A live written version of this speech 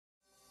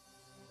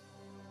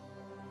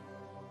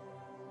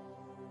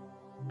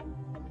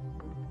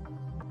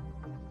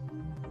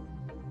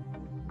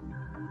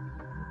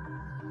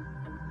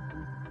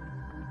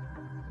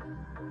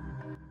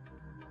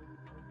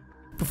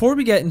Before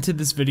we get into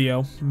this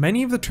video,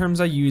 many of the terms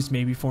I use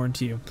may be foreign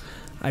to you.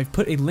 I've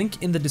put a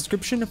link in the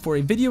description for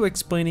a video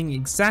explaining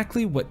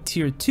exactly what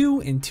Tier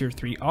 2 and Tier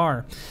 3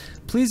 are.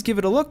 Please give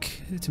it a look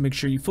to make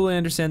sure you fully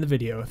understand the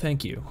video.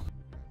 Thank you.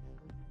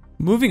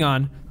 Moving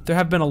on, there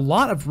have been a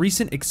lot of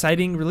recent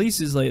exciting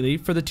releases lately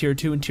for the Tier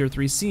 2 and Tier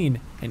 3 scene,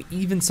 and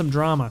even some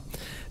drama.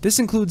 This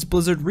includes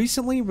Blizzard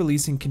recently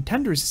releasing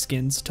Contenders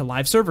skins to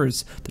live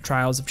servers, the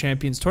Trials of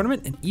Champions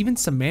tournament, and even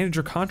some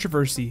manager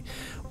controversy,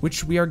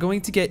 which we are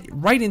going to get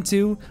right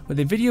into with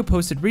a video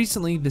posted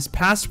recently this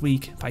past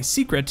week by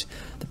Secret,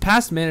 the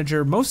past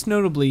manager most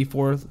notably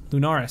for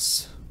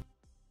Lunaris.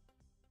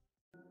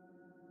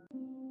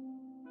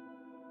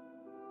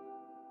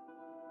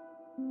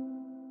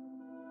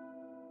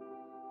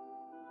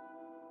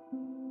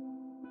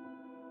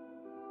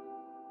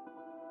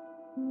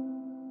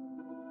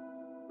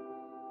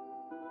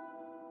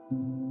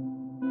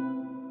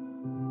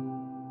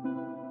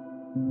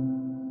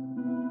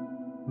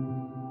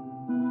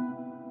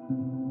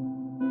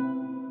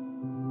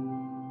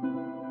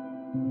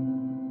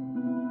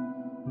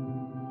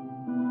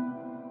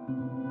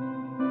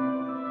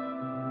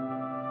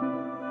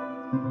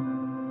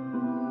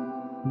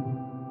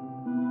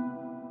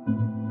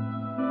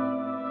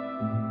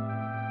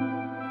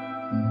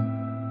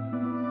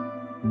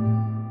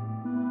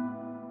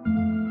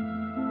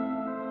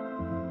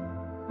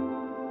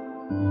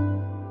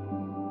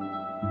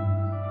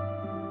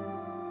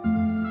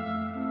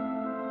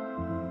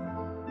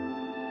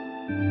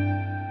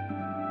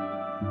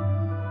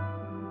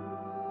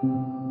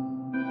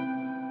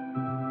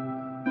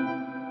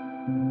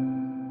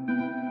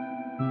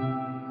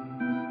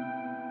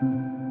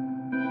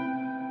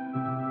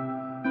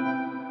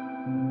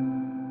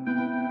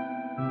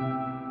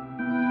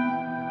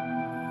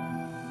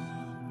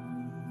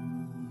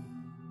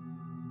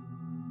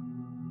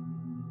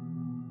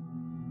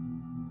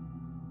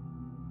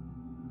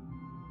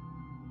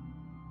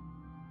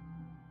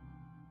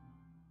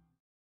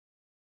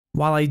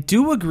 While I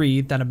do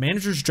agree that a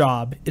manager's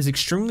job is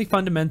extremely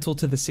fundamental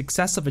to the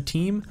success of a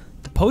team,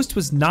 the post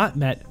was not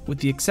met with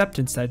the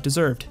acceptance that it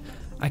deserved.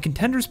 A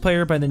Contenders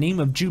player by the name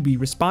of Juby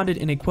responded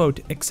in a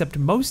quote, "Except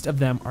most of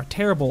them are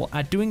terrible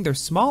at doing their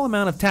small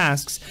amount of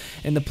tasks,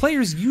 and the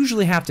players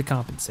usually have to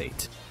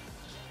compensate."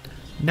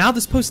 Now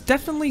this post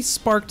definitely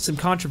sparked some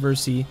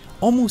controversy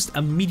almost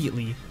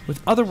immediately,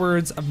 with other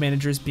words of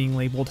managers being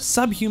labeled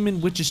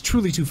subhuman, which is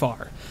truly too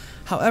far.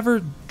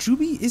 However,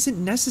 Juby isn't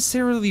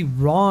necessarily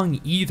wrong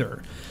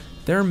either.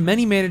 There are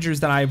many managers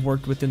that I've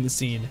worked with in the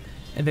scene,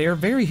 and they are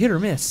very hit or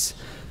miss.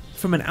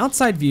 From an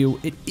outside view,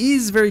 it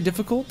is very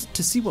difficult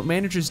to see what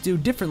managers do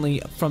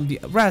differently from the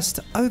rest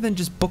other than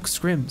just book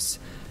scrims.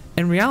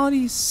 In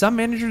reality, some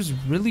managers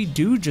really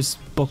do just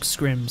book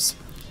scrims.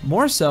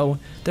 More so,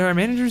 there are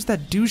managers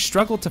that do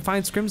struggle to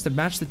find scrims that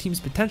match the team's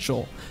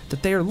potential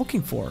that they are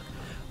looking for,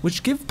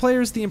 which give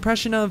players the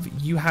impression of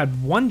you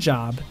had one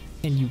job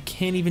and you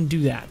can't even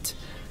do that.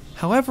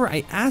 However,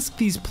 I ask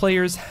these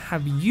players,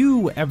 have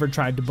you ever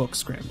tried to book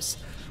scrims?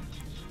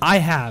 I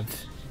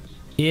have.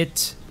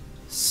 It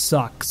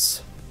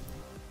sucks.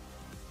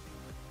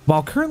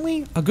 While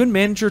currently, a good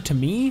manager to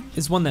me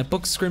is one that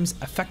books scrims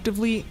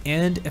effectively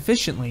and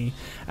efficiently,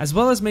 as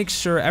well as makes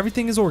sure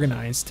everything is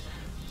organized,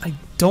 I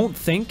don't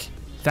think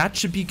that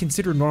should be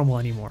considered normal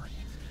anymore.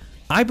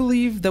 I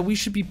believe that we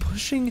should be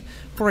pushing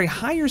for a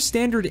higher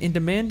standard and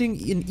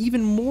demanding an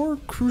even more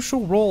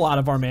crucial role out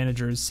of our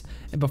managers.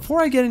 And before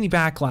I get any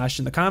backlash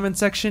in the comment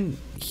section,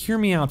 hear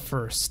me out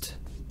first.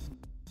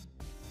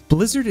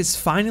 Blizzard is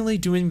finally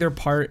doing their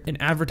part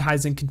in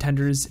advertising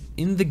Contenders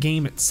in the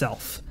game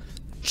itself.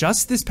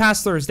 Just this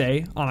past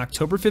Thursday, on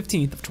October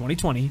 15th of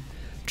 2020,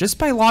 just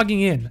by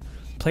logging in,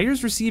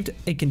 players received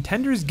a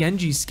Contenders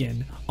Genji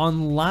skin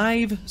on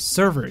live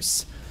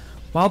servers.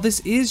 While this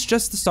is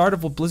just the start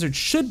of what Blizzard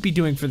should be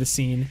doing for the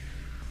scene,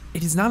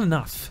 it is not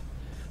enough.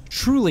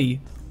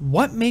 Truly,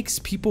 what makes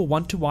people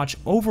want to watch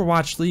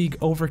Overwatch League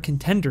over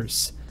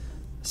Contenders?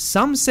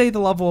 Some say the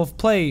level of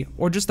play,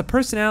 or just the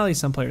personality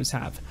some players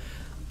have.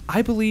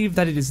 I believe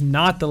that it is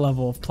not the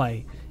level of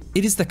play.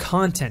 It is the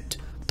content,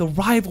 the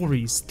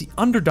rivalries, the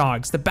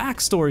underdogs, the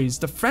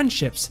backstories, the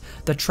friendships,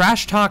 the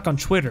trash talk on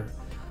Twitter.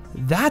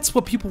 That's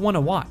what people want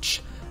to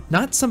watch,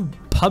 not some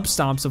pub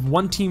stomps of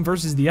one team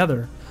versus the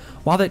other.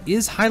 While that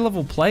is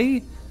high-level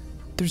play,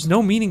 there's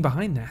no meaning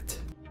behind that.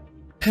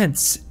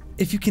 Hence,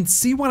 if you can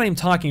see what I'm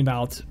talking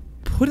about,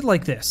 put it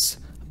like this.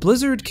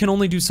 Blizzard can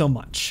only do so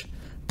much.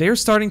 They are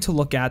starting to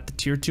look at the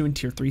Tier 2 and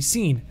Tier 3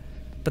 scene,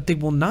 but they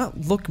will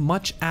not look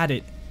much at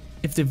it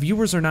if the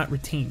viewers are not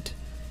retained.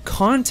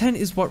 Content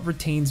is what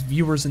retains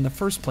viewers in the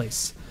first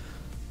place.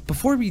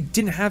 Before we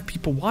didn't have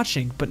people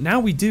watching, but now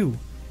we do.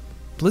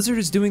 Blizzard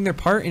is doing their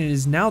part, and it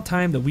is now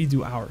time that we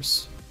do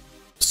ours.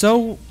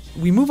 So,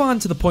 we move on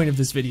to the point of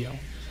this video.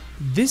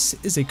 This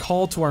is a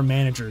call to our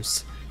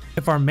managers.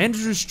 If our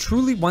managers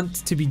truly want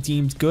to be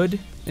deemed good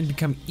and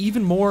become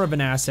even more of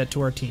an asset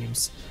to our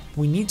teams,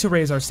 we need to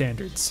raise our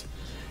standards.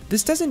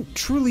 This doesn't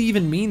truly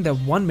even mean that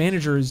one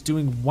manager is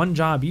doing one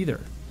job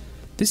either.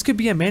 This could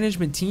be a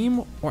management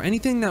team or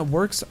anything that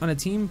works on a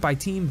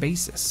team-by-team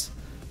basis.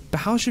 But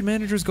how should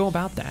managers go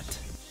about that?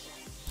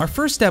 Our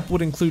first step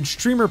would include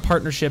streamer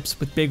partnerships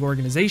with big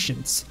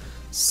organizations.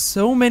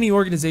 So many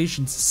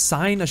organizations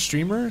sign a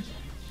streamer,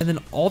 and then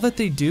all that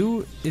they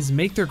do is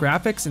make their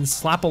graphics and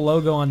slap a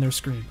logo on their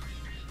screen.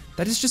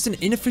 That is just an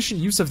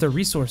inefficient use of their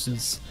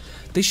resources.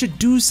 They should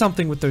do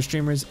something with those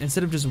streamers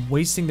instead of just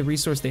wasting the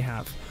resource they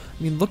have.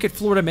 I mean, look at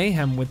Florida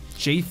Mayhem with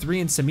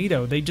J3 and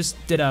Samito. They just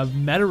did a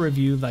meta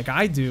review like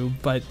I do,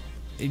 but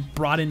it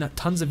brought in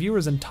tons of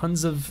viewers and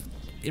tons of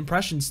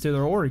impressions to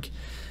their org.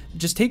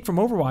 Just take from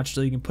Overwatch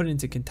League and put it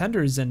into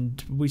Contenders,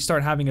 and we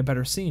start having a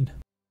better scene.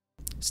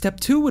 Step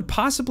 2 would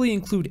possibly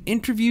include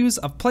interviews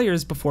of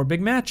players before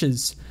big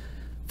matches.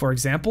 For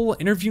example,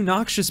 interview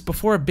Noxious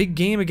before a big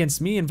game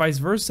against me and vice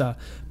versa.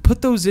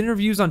 Put those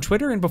interviews on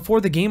Twitter and before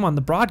the game on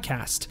the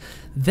broadcast.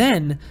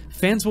 Then,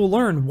 fans will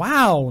learn,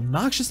 wow,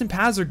 Noxious and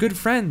Paz are good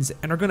friends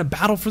and are going to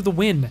battle for the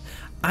win.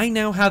 I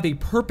now have a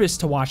purpose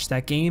to watch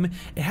that game.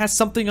 It has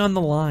something on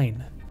the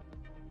line.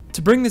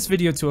 To bring this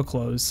video to a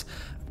close,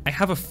 I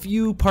have a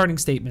few parting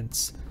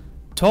statements.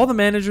 To all the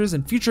managers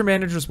and future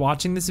managers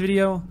watching this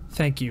video,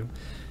 thank you.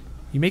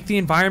 You make the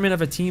environment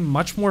of a team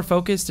much more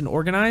focused and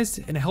organized,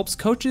 and it helps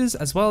coaches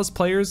as well as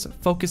players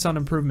focus on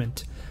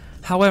improvement.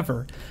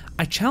 However,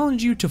 I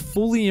challenge you to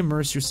fully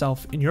immerse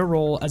yourself in your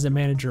role as a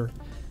manager.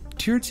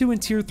 Tier 2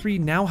 and Tier 3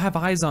 now have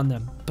eyes on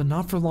them, but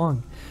not for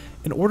long.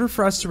 In order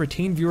for us to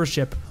retain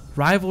viewership,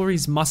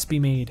 rivalries must be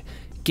made.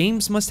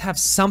 Games must have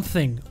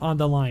something on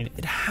the line.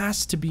 It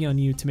has to be on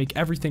you to make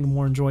everything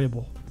more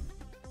enjoyable.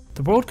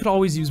 The world could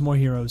always use more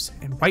heroes,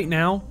 and right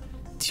now,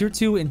 Tier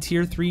 2 and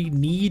Tier 3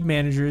 need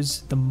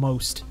managers the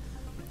most.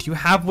 Do you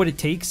have what it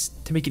takes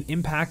to make an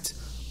impact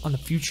on the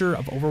future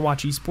of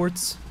Overwatch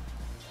Esports?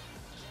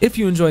 If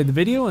you enjoyed the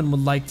video and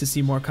would like to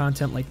see more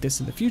content like this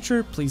in the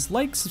future, please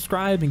like,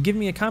 subscribe, and give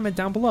me a comment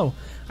down below.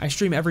 I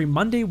stream every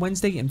Monday,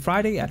 Wednesday, and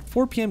Friday at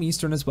 4 p.m.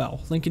 Eastern as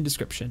well, link in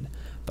description.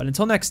 But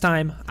until next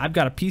time, I've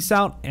got a peace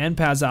out and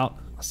Paz out.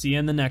 I'll see you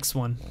in the next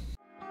one.